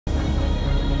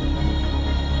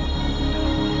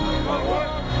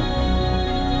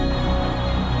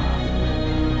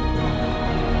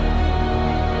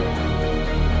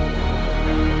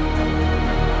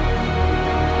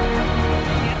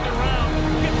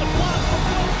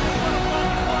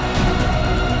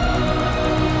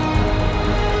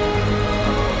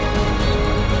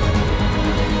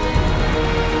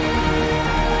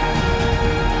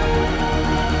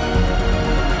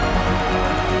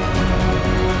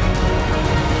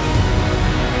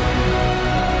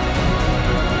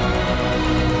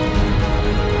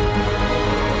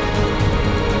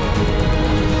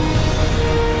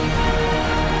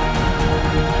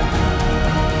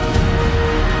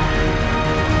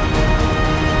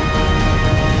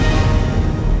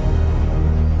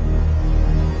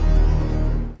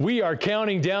are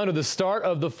counting down to the start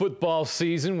of the football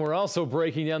season. We're also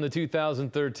breaking down the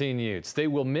 2013 Utes. They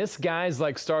will miss guys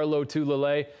like Star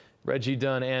Lotulelei, Reggie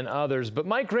Dunn, and others. But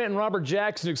Mike Grant and Robert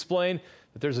Jackson explain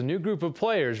that there's a new group of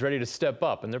players ready to step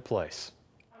up in their place.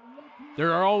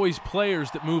 There are always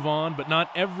players that move on, but not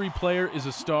every player is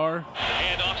a star.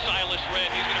 Hand off Silas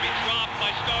Red. He's going to be dropped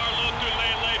by Star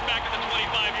Lotulelei back at the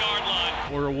 25-yard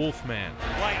line. Or a Wolfman.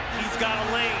 White, he's got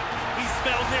a lane. He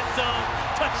spells hit zone.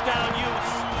 Touchdown,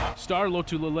 Utes. Star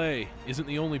Lotulelei isn't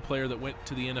the only player that went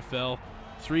to the NFL.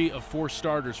 3 of 4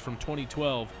 starters from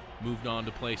 2012 moved on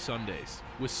to play Sundays.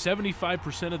 With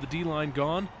 75% of the D-line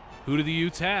gone, who do the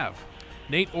Utes have?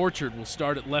 Nate Orchard will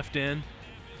start at left end,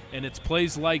 and it's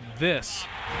plays like this.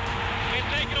 It's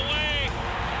taken away.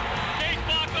 Case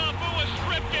Bakafu has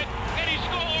stripped it, and he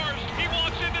scores. He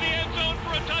walks into the end zone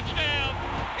for a touchdown.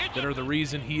 That are the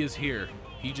reason he is here.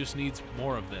 He just needs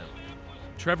more of them.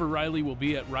 Trevor Riley will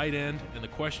be at right end, and the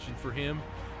question for him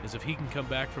is if he can come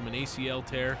back from an ACL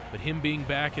tear, but him being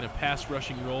back in a pass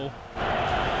rushing role.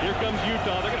 Here comes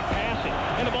Utah. They're going to pass it,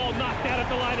 and the ball knocked out at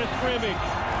the line of scrimmage.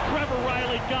 Trevor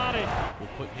Riley got it.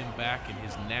 Will put him back in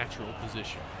his natural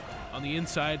position. On the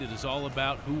inside, it is all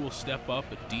about who will step up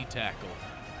at D tackle.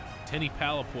 Tenny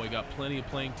Palapoy got plenty of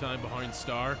playing time behind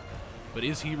Star, but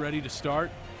is he ready to start?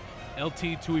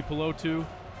 LT Tuipulotu,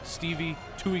 Stevie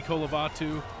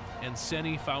Tuikolavatu, and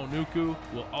Seni Faunuku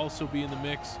will also be in the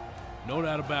mix. No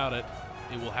doubt about it,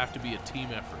 it will have to be a team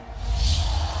effort.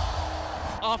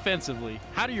 Offensively,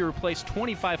 how do you replace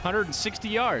 2,560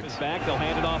 yards? Back, they'll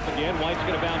hand it off again. White's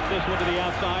going to bounce this one to the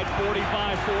outside.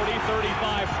 45-40,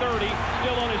 35-30.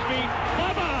 Still on his feet.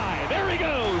 Bye-bye. There he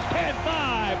goes.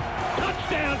 10-5.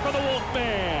 Touchdown for the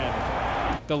Wolfman.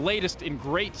 The latest in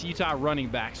great Utah running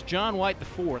backs, John White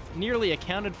IV, nearly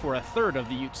accounted for a third of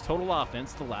the Utes' total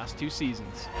offense the last 2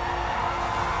 seasons.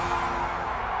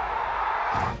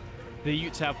 The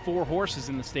Utes have 4 horses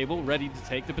in the stable ready to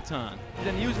take the baton.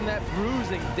 Then using that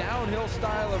bruising downhill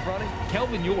style of running.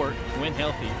 Kelvin York, when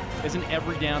healthy, is an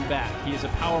every down back. He is a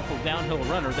powerful downhill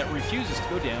runner that refuses to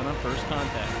go down on first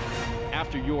contact.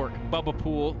 After York, Bubba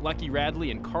Poole, Lucky Radley,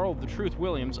 and Carl the Truth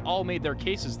Williams all made their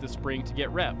cases this spring to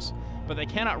get reps, but they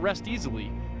cannot rest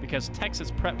easily because Texas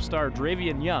prep star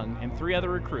Dravian Young and 3 other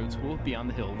recruits will be on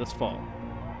the hill this fall.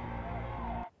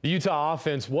 The Utah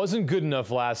offense wasn't good enough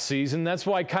last season. That's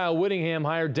why Kyle Whittingham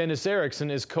hired Dennis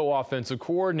Erickson as co-offensive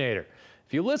coordinator.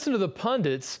 If you listen to the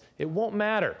pundits, it won't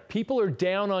matter. People are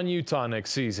down on Utah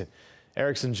next season.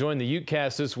 Erickson joined the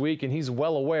UTEcast this week, and he's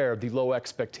well aware of the low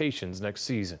expectations next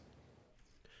season.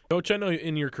 Coach, I know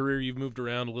in your career you've moved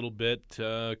around a little bit,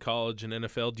 college and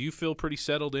NFL. Do you feel pretty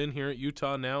settled in here at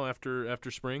Utah now after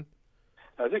spring?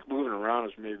 I think moving around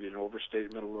is maybe an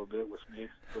overstatement a little bit with me,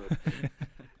 but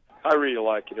I really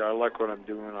like it. I like what I'm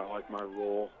doing. I like my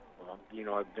role.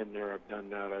 I've been there. I've done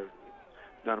that. I've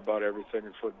done about everything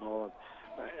in football,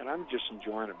 and I'm just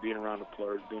enjoying it. Being around the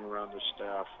players, being around the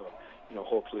staff.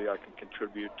 Hopefully I can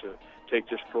contribute to take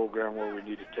this program where we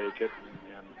need to take it,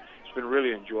 and it's been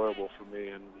really enjoyable for me.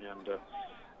 And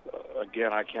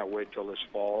again, I can't wait till this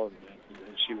fall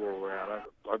and see where we're at.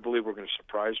 I believe we're going to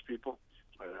surprise people.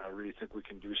 I really think we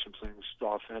can do some things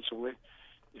offensively.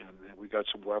 And we got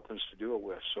some weapons to do it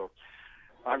with. So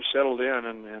I'm settled in,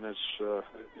 and it's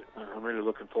I'm really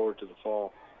looking forward to the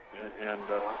fall. And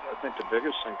I think the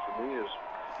biggest thing for me is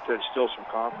to instill some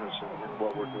confidence in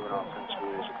what we're doing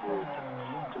offensively as a group.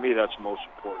 To me, that's the most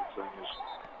important thing, is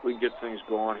we can get things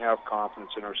going, have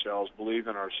confidence in ourselves, believe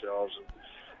in ourselves,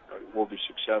 and we'll be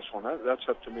successful. And that's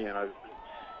up to me. And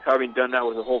having done that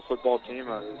with the whole football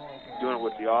team, doing it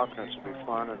with the offense will be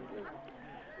fun, and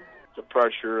the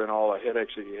pressure and all the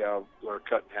headaches that you have are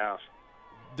cut in half.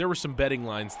 There were some betting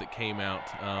lines that came out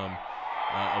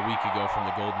a week ago from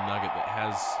the Golden Nugget that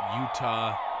has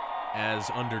Utah as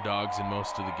underdogs in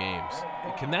most of the games.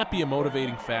 Can that be a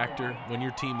motivating factor when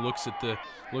your team looks at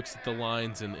the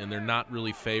lines and they're not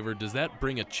really favored? Does that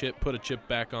bring put a chip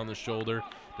back on the shoulder?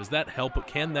 Does that help?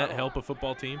 Can that help a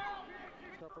football team?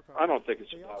 I don't think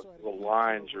it's about the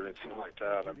lines or anything like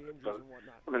that.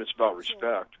 It's about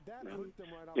respect.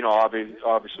 And,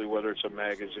 obviously, whether it's a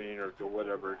magazine or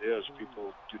whatever it is,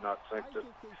 people do not think that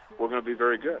we're going to be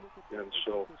very good. And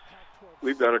so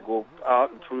we've got to go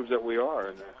out and prove that we are.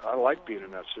 And I like being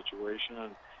in that situation.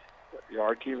 And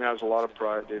our team has a lot of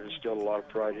pride. They've instilled a lot of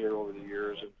pride here over the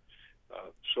years. And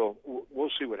so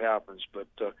we'll see what happens. But,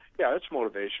 it's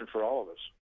motivation for all of us.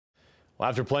 Well,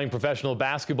 after playing professional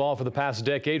basketball for the past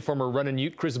decade, former Runnin'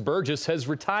 Ute Chris Burgess has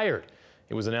retired.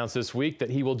 It was announced this week that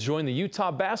he will join the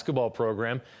Utah basketball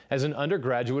program as an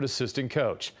undergraduate assistant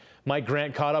coach. Mike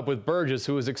Grant caught up with Burgess,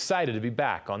 who was excited to be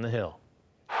back on the hill.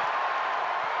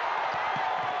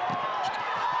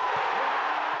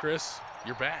 Chris,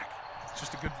 you're back. It's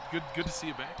just good to see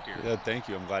you back here. Yeah, thank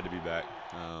you. I'm glad to be back.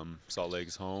 Salt Lake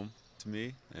is home to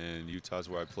me, and Utah's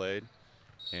where I played.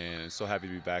 And I'm so happy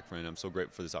to be back, friend. I'm so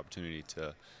grateful for this opportunity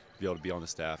to be able to be on the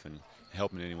staff and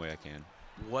help in any way I can.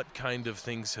 What kind of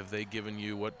things have they given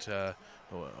you? What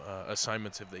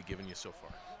assignments have they given you so far?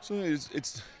 So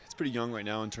it's pretty young right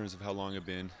now in terms of how long I've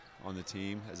been on the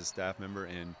team as a staff member,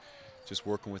 and just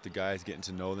working with the guys, getting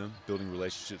to know them, building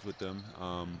relationships with them,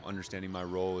 understanding my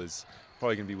role is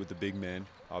probably going to be with the big men,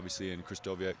 obviously, and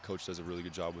Krystkowiak, coach, does a really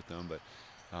good job with them, but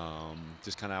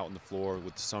just kind of out on the floor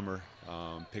with the summer,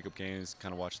 pick-up games,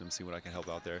 kind of watching them, see what I can help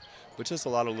out there. But just a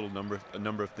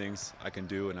number of things I can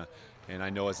do, and I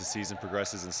know as the season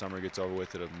progresses and summer gets over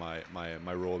with,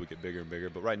 my role will get bigger and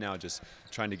bigger. But right now, just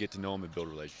trying to get to know them and build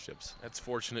relationships. That's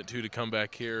fortunate, too, to come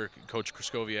back here. Coach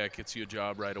Krystkowiak gets you a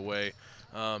job right away.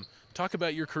 Talk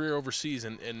about your career overseas,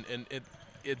 and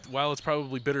while it's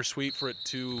probably bittersweet for it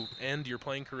to end your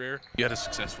playing career, you had a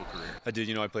successful career. I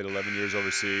did. I played 11 years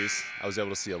overseas. I was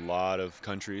able to see a lot of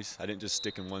countries. I didn't just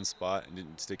stick in one spot and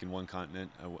didn't stick in one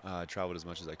continent. I traveled as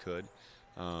much as I could.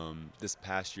 This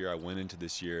past year, I went into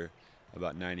this year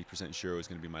about 90% sure it was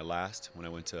going to be my last when I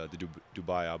went to the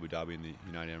Dubai, Abu Dhabi, and the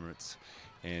United Emirates.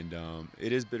 And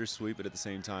it is bittersweet, but at the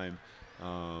same time,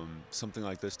 something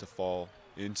like this to fall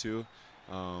into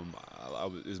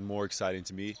is more exciting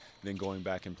to me than going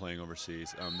back and playing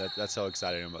overseas. That's how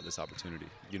excited I am about this opportunity.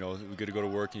 We get to go to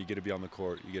work and you get to be on the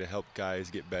court. You get to help guys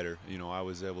get better. I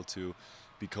was able to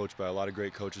be coached by a lot of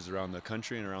great coaches around the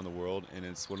country and around the world, and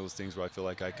it's one of those things where I feel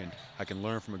like I can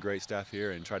learn from a great staff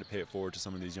here and try to pay it forward to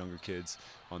some of these younger kids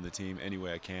on the team any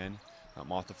way I can,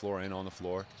 off the floor and on the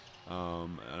floor.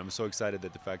 And I'm so excited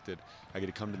that the fact that I get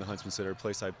to come to the Huntsman Center, a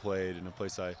place I played and a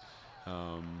place I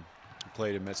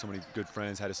played and met so many good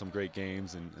friends, had some great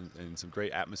games and some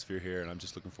great atmosphere here, and I'm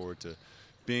just looking forward to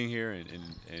being here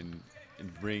and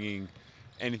bringing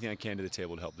anything I can to the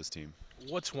table to help this team.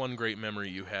 What's one great memory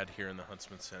you had here in the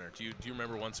Huntsman Center? Do you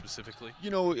remember one specifically?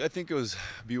 I think it was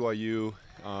BYU.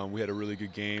 We had a really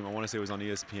good game. I want to say it was on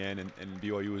ESPN, and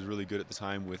BYU was really good at the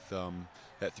time with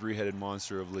that three-headed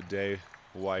monster of Leday,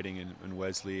 Whiting, and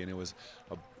Wesley, and it was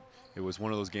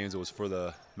one of those games that was for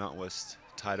the Mountain West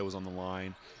title was on the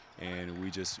line, and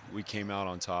we came out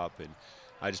on top, and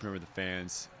I just remember the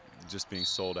fans just being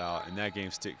sold out, and that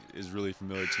game is really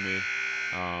familiar to me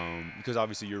because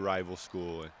obviously your rival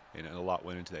school and a lot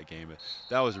went into that game, but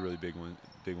that was a really big one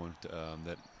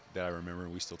that I remember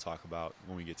and we still talk about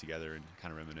when we get together and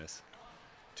kind of reminisce.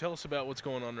 Tell us about what's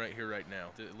going on right here, right now.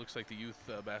 It looks like the youth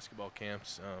basketball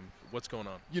camps. What's going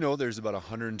on? There's about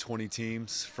 120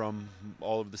 teams from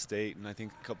all over the state, and I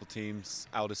think a couple teams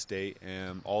out of state,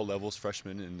 and all levels,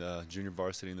 freshmen and the junior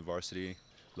varsity and the varsity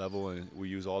level, and we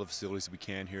use all the facilities we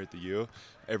can here at the U.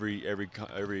 Every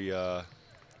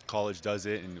college does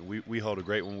it, and we hold a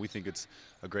great one. We think it's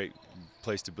a great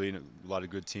place to be, and a lot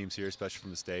of good teams here, especially from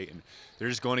the state, and they're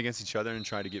just going against each other and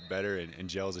trying to get better and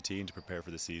gel as a team to prepare for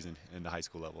the season in the high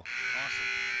school level. Awesome.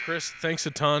 Chris, thanks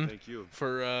a ton. Thank you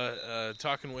for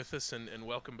talking with us, and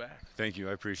welcome back. Thank you.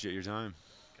 I appreciate your time.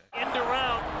 End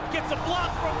around, gets a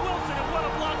block from Wilson, and what a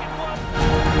block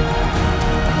it was.